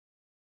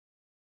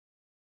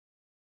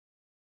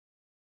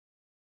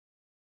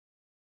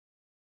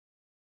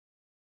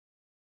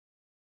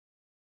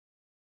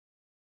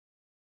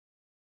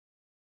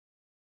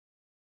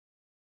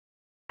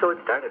So it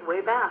started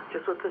way back,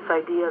 just with this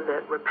idea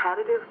that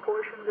repetitive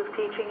portions of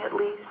teaching, at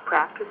least,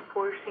 practice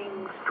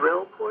portions,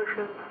 drill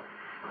portions,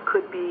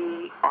 could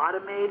be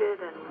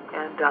automated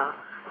and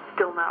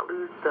still not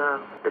lose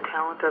the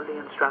talent of the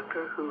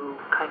instructor who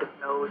kind of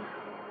knows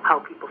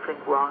how people think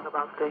wrong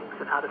about things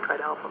and how to try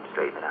to help them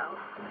straighten it out.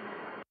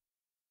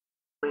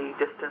 The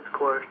distance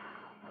course,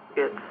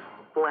 it's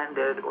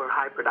blended or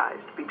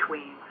hybridized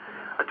between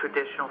a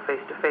traditional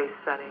face-to-face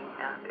setting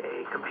and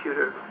a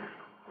computer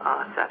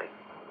setting.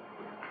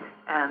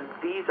 And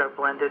these are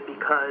blended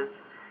because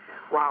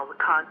while the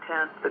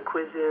content, the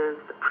quizzes,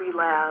 the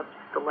pre-labs,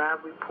 the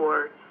lab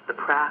reports, the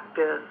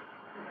practice,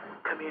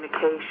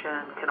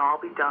 communication can all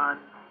be done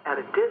at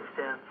a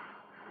distance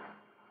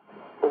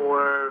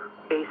or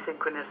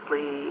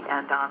asynchronously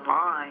and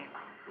online,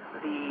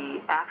 the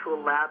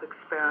actual lab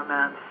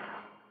experiments,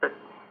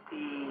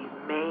 the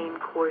main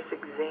course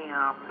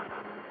exams,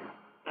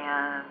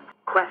 and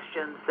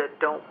questions that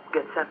don't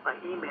get sent by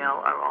email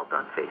are all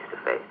done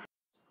face-to-face.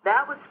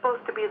 That was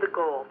supposed to be the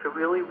goal, to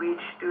really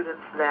reach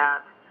students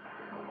that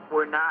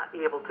were not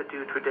able to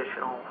do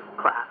traditional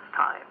class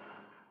time.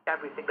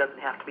 Everything doesn't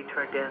have to be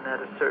turned in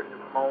at a certain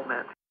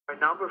moment. There are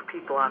a number of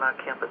people on our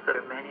campus that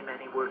are many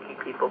working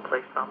people,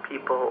 placement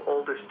people,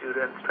 older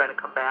students trying to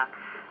come back,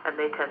 and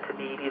they tend to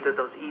need either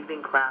those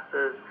evening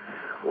classes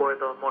or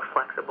the more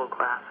flexible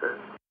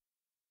classes.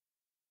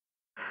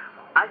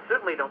 I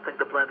certainly don't think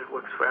the blended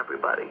works for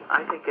everybody.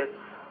 I think it's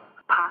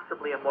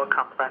possibly a more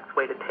complex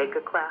way to take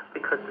a class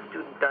because the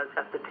student does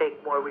have to take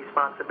more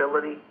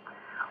responsibility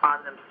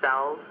on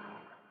themselves